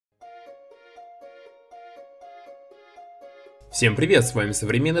Всем привет, с вами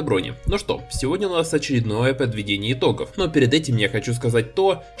Современный Брони. Ну что, сегодня у нас очередное подведение итогов, но перед этим я хочу сказать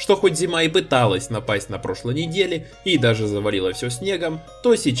то, что хоть зима и пыталась напасть на прошлой неделе и даже завалила все снегом,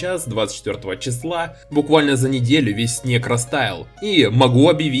 то сейчас, 24 числа, буквально за неделю весь снег растаял. И могу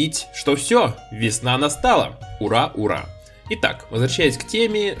объявить, что все, весна настала. Ура, ура. Итак, возвращаясь к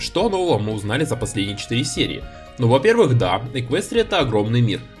теме, что нового мы узнали за последние 4 серии. Ну, во-первых, да, Эквестрия — это огромный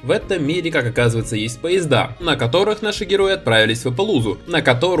мир. В этом мире, как оказывается, есть поезда, на которых наши герои отправились в Апалузу, на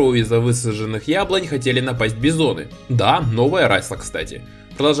которую из-за высаженных яблонь хотели напасть бизоны. Да, новая раса, кстати.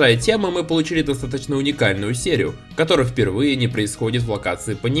 Продолжая тему, мы получили достаточно уникальную серию, которая впервые не происходит в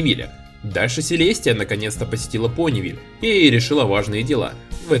локации Поневиля. Дальше Селестия наконец-то посетила Поневиль и решила важные дела.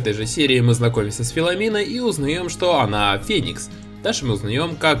 В этой же серии мы знакомимся с Филоминой и узнаем, что она Феникс. Дальше мы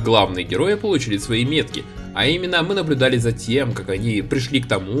узнаем, как главные герои получили свои метки, а именно мы наблюдали за тем, как они пришли к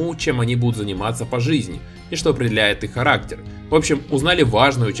тому, чем они будут заниматься по жизни, и что определяет их характер. В общем, узнали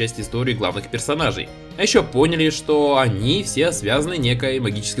важную часть истории главных персонажей. А еще поняли, что они все связаны некой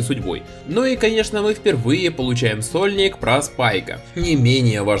магической судьбой. Ну и, конечно, мы впервые получаем сольник про Спайка, не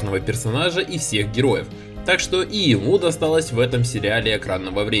менее важного персонажа и всех героев. Так что и ему досталось в этом сериале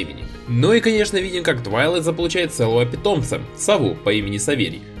экранного времени. Ну и, конечно, видим, как Твайлайт заполучает целого питомца, сову по имени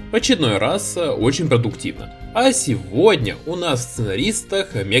Саверий. В очередной раз очень продуктивно. А сегодня у нас в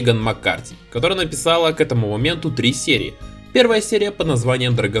сценаристах Меган Маккарти, которая написала к этому моменту 3 серии. Первая серия под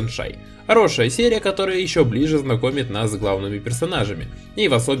названием Драгоншай. Хорошая серия, которая еще ближе знакомит нас с главными персонажами, и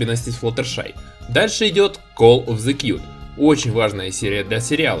в особенности с Флаттершай. Дальше идет Call of the Cute. Очень важная серия для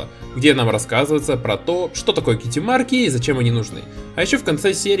сериала, где нам рассказывается про то, что такое кьюти-марки и зачем они нужны. А еще в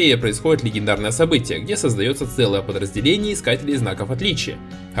конце серии происходит легендарное событие, где создается целое подразделение искателей знаков отличия.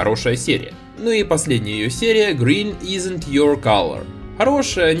 Хорошая серия. Ну и последняя ее серия Green Isn't Your Color.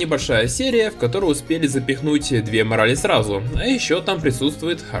 Хорошая небольшая серия, в которую успели запихнуть 2 морали сразу, а еще там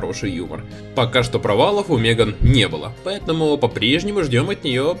присутствует хороший юмор. Пока что провалов у Меган не было, поэтому по-прежнему ждем от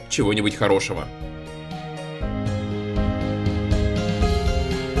нее чего-нибудь хорошего.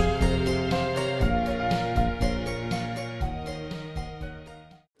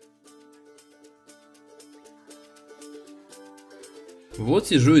 Вот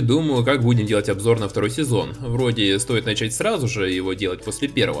сижу и думаю, как будем делать обзор на второй сезон. Вроде стоит начать сразу же его делать после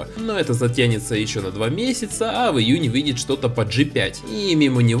первого, но это затянется еще на 2 месяца, а в июне выйдет что-то по G5, и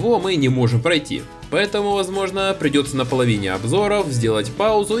мимо него мы не можем пройти. Поэтому, возможно, придется на половине обзоров сделать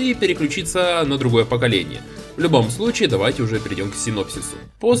паузу и переключиться на другое поколение. В любом случае, давайте уже перейдем к синопсису.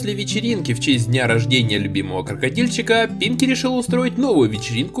 После вечеринки в честь дня рождения любимого крокодильчика, Пинки решила устроить новую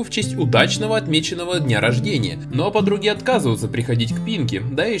вечеринку в честь удачного отмеченного дня рождения. Но подруги отказываются приходить к Пинки,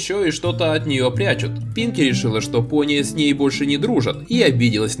 да еще и что-то от нее прячут. Пинки решила, что пони с ней больше не дружат, и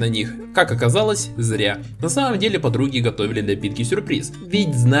обиделась на них. Как оказалось, зря. На самом деле подруги готовили для Пинки сюрприз.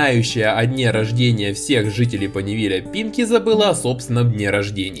 Ведь знающая о дне рождения всех жителей Поневиля, Пинки забыла о собственном дне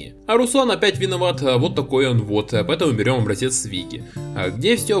рождения. А Руслан опять виноват, вот такой он вот, поэтому берем образец с Вики,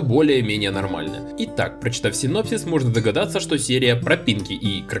 где все более-менее нормально. Итак, прочитав синопсис, можно догадаться, что серия про Пинки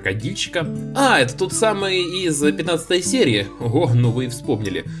и крокодильчика. А, это тот самый из 15 серии, ого, ну вы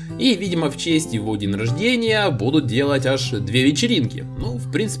вспомнили. И, видимо, в честь его день рождения будут делать аж 2 вечеринки, ну, в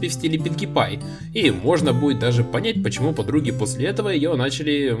принципе, в стиле Пинки Пай. И можно будет даже понять, почему подруги после этого ее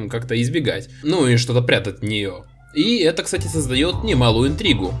начали как-то избегать, ну и что-то прятать от нее. И это, кстати, создает немалую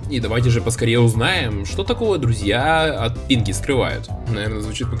интригу. И давайте же поскорее узнаем, что такого друзья от Пинки скрывают. Наверное,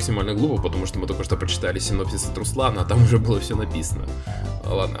 звучит максимально глупо, потому что мы только что прочитали синопсис от Руслана, а там уже было все написано.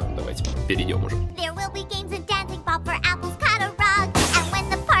 Ладно, давайте перейдем уже.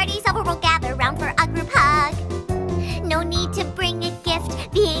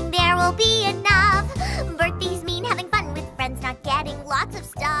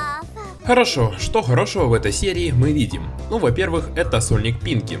 Хорошо, что хорошего в этой серии мы видим? Ну, во-первых, это сольник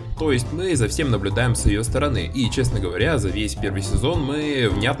Пинки, то есть мы за всем наблюдаем с ее стороны, и, честно говоря, за весь первый сезон мы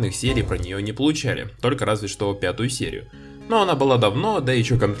внятных серий про нее не получали, только разве что 5-ю серию. Но она была давно, да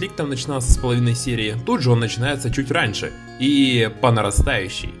еще конфликт там начинался с половиной серии, тут же он начинается чуть раньше, и по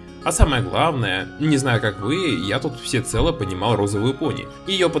нарастающей. А самое главное, не знаю как вы, я тут всецело понимал розовую пони.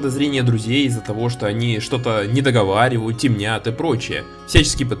 Ее подозрения друзей из-за того, что они что-то не договаривают, темнят и прочее,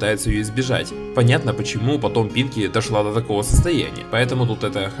 всячески пытаются ее избежать. Понятно, почему потом Пинки дошла до такого состояния, поэтому тут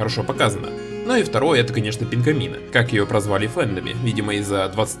это хорошо показано. Ну и второе, это, конечно, Пинкамина, как ее прозвали в фэндоме, видимо из-за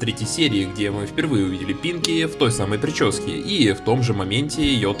 23 серии, где мы впервые увидели Пинки в той самой прическе, и в том же моменте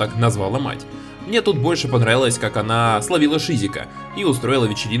ее так назвала мать. Мне тут больше понравилось, как она словила шизика и устроила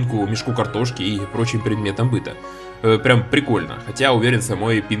вечеринку мешку картошки и прочим предметам быта. Прям прикольно, хотя уверен,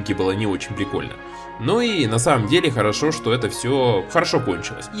 самой Пинки было не очень прикольно. Ну и на самом деле хорошо, что это все хорошо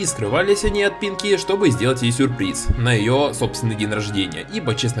кончилось. И скрывались они от Пинки, чтобы сделать ей сюрприз на ее собственный день рождения.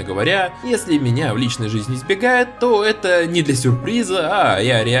 Ибо, честно говоря, если меня в личной жизни избегает, то это не для сюрприза, а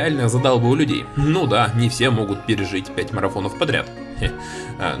я реально задалбываю людей. Ну да, не все могут пережить 5 марафонов подряд.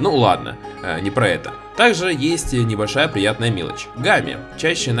 Ну ладно, не про это. Также есть небольшая приятная мелочь. Гамми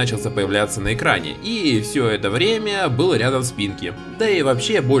чаще начался появляться на экране, и все это время был рядом с Пинки. Да и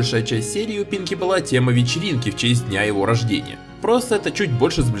вообще большая часть серии у Пинки была тема вечеринки в честь дня его рождения. Просто это чуть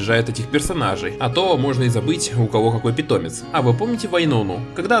больше сближает этих персонажей, а то можно и забыть, у кого какой питомец. А вы помните Вайнону?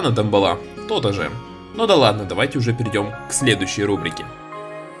 Когда она там была? То-то же. Ну да ладно, давайте уже перейдем к следующей рубрике.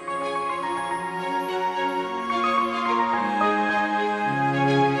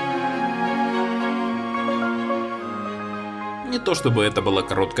 Не то чтобы это была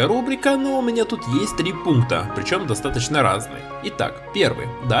короткая рубрика, но у меня тут есть 3 пункта, причем достаточно разные. Итак, первый.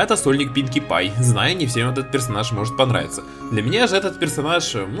 Да, это сольник Пинки Пай. Знаю, не всем этот персонаж может понравиться. Для меня же этот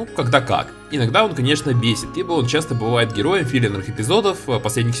персонаж, ну, когда как. Иногда он, конечно, бесит, ибо он часто бывает героем филлерных эпизодов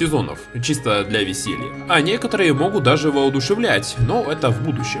последних сезонов, чисто для веселья. А некоторые могут даже воодушевлять, но это в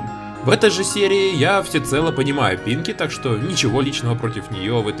будущем. В этой же серии я всецело понимаю Пинки, так что ничего личного против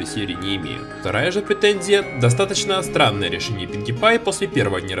нее в этой серии не имею. Вторая же претензия – достаточно странное решение Пинки Пай после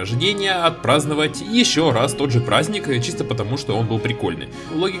первого дня рождения отпраздновать еще раз тот же праздник, чисто потому что он был прикольный.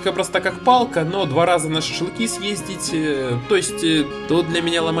 Логика проста как палка, но 2 раза на шашлыки съездить, то есть тут для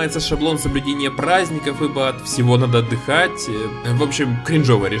меня ломается шаблон соблюдения праздников, ибо от всего надо отдыхать. В общем,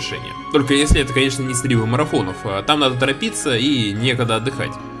 кринжовое решение. Только если это, конечно, не стримы марафонов, а там надо торопиться и некогда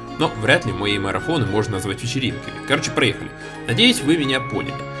отдыхать. Но вряд ли мои марафоны можно назвать вечеринками. Короче, проехали. Надеюсь, вы меня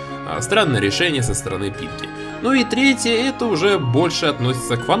поняли. Странное решение со стороны Пинки. Ну и третье, это уже больше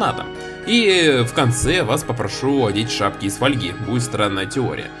относится к фанатам. И в конце вас попрошу одеть шапки из фольги. Будет странная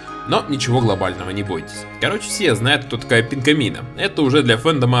теория. Но ничего глобального, не бойтесь. Короче, все знают, кто такая Пинкамина. Это уже для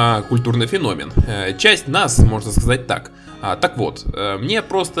фэндома культурный феномен. Часть нас, можно сказать так. Так вот, мне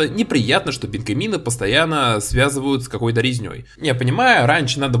просто неприятно, что Пинкамины постоянно связывают с какой-то резней. Я понимаю,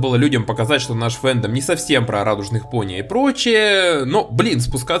 раньше надо было людям показать, что наш фэндом не совсем про радужных пони и прочее, но, блин,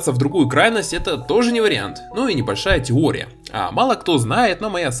 спускаться в другую крайность это тоже не вариант. Ну и небольшая теория. Мало кто знает,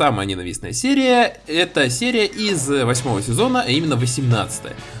 но моя самая ненавистная серия — это серия из 8 сезона, а именно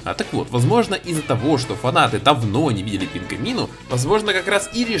 18-я. Так вот, возможно, из-за того, что фанаты давно не видели Пинкамину, возможно, как раз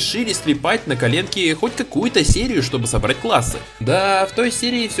и решили слепать на коленке хоть какую-то серию, чтобы собрать классы. Да, в той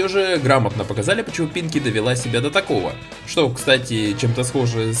серии все же грамотно показали, почему Пинки довела себя до такого. Что, кстати, чем-то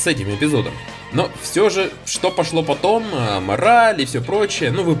схоже с этим эпизодом. Но все же, что пошло потом, мораль и все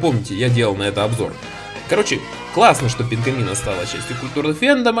прочее, ну вы помните, я делал на это обзор. Короче, классно, что Пинкамина стала частью культуры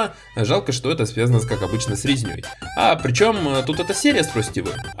фэндома, жалко, что это связано, как обычно, с резней. Причем тут эта серия, спросите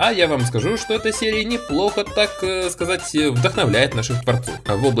вы? Я вам скажу, что эта серия неплохо, так сказать, вдохновляет наших творцов.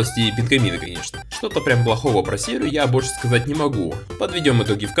 В области Пинкамины, конечно. Что-то прям плохого про серию я больше сказать не могу. Подведем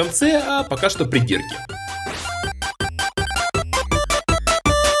итоги в конце, а пока что придирки.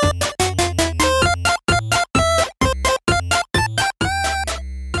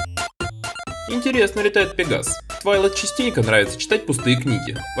 Интересно летает Пегас. Твайлайт частенько нравится читать пустые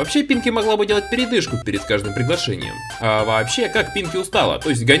книги. Вообще Пинки могла бы делать передышку перед каждым приглашением. А вообще, как Пинки устала? То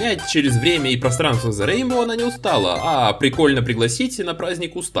есть гонять через время и пространство за Рейнбоу она не устала, а прикольно пригласить на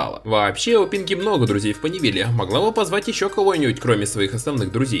праздник устала. Вообще у Пинки много друзей в Понивиле, могла бы позвать еще кого-нибудь, кроме своих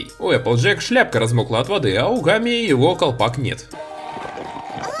основных друзей. У Эпплджек шляпка размокла от воды, а у Гамми его колпак нет.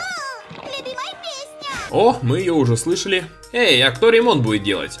 О, мы ее уже слышали. Эй, а кто ремонт будет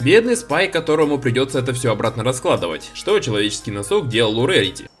делать? Бедный Спай, которому придется это все обратно раскладывать. Что человеческий носок делал у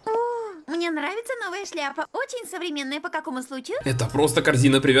Рерити? Мне нравится новая шляпа, очень современная. По какому случаю? Это просто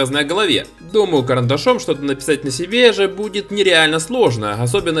корзина, привязанная к голове. Думаю, карандашом что-то написать на себе же будет нереально сложно,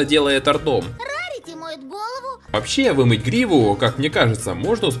 особенно делая это ртом. Рарити моет голову. Вообще, вымыть гриву, как мне кажется,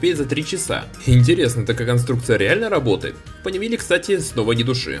 можно успеть за 3 часа. Интересно, такая конструкция реально работает? В Понивиле, кстати, снова ни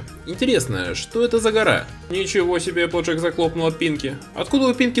души. Интересно, что это за гора? Ничего себе, Эпплджек захлопнула Пинки. Откуда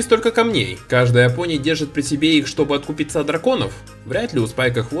у Пинки столько камней? Каждая пони держит при себе их, чтобы откупиться от драконов? Вряд ли у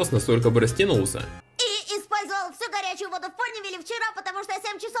Спайка хвост настолько бы растянулся. И использовал всю горячую воду в Понивиле вчера, потому что я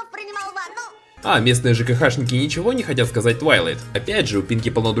 7 часов принимал ванну. Местные ЖКХшники ничего не хотят сказать Твайлайт. Опять же, у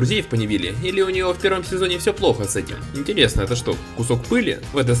Пинки полно друзей в Понивиле, или у нее в первом сезоне все плохо с этим? Интересно, это что, кусок пыли?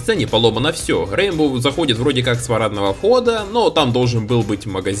 В этой сцене поломано все. Рейнбоу заходит вроде как с парадного входа, но там должен был быть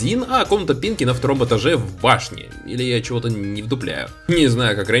магазин, а комната Пинки на 2-м этаже в башне. Или я чего-то не вдупляю. Не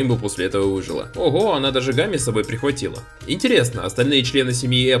знаю, как Рейнбоу после этого выжила. Ого, она даже Гамми с собой прихватила. Интересно, остальные члены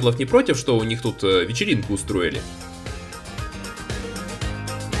семьи Эпплов не против, что у них тут вечеринку устроили?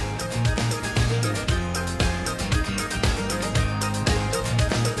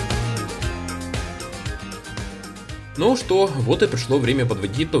 Ну что, вот и пришло время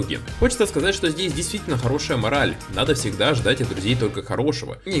подводить итоги. Хочется сказать, что здесь действительно хорошая мораль. Надо всегда ждать от друзей только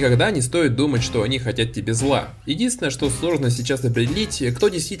хорошего. Никогда не стоит думать, что они хотят тебе зла. Единственное, что сложно сейчас определить, кто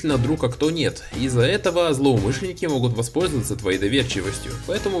действительно друг, а кто нет. Из-за этого злоумышленники могут воспользоваться твоей доверчивостью.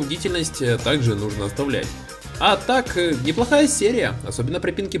 Поэтому бдительность также нужно оставлять. А так, неплохая серия, особенно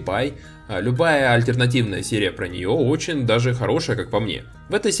про Пинки Пай. Любая альтернативная серия про нее очень даже хорошая, как по мне.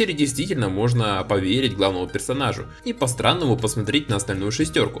 В этой серии действительно можно поверить главному персонажу и по-странному посмотреть на остальную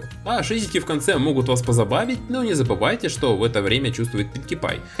шестерку. А шизики в конце могут вас позабавить, но не забывайте, что в это время чувствует Пинки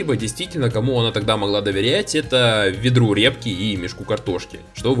Пай. Ибо действительно, кому она тогда могла доверять, это ведру репки и мешку картошки,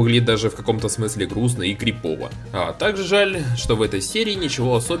 что выглядит даже в каком-то смысле грустно и крипово. А также жаль, что в этой серии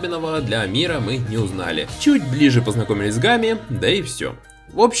ничего особенного для мира мы не узнали. Чуть ближе познакомились с Гами, да и все.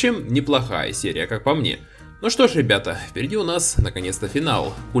 В общем, неплохая серия, как по мне. Ну что ж, ребята, впереди у нас наконец-то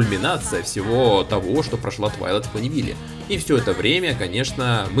финал, кульминация всего того, что прошла Твайлайт в Понивилле. И все это время,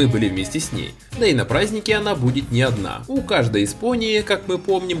 конечно, мы были вместе с ней. Да и на празднике она будет не одна. У каждой из пони, как мы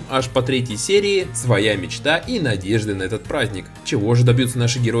помним, аж по 3-й серии своя мечта и надежды на этот праздник. Чего же добьются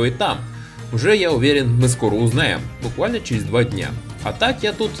наши герои там? Уже, я уверен, мы скоро узнаем, буквально через 2 дня. А так,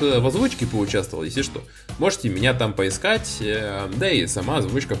 я тут в озвучке поучаствовал, если что. Можете меня там поискать, да и сама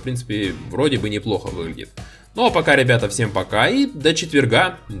озвучка, в принципе, вроде бы неплохо выглядит. Ну а пока, ребята, всем пока и до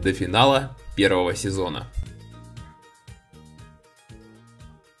четверга, до финала 1-го сезона.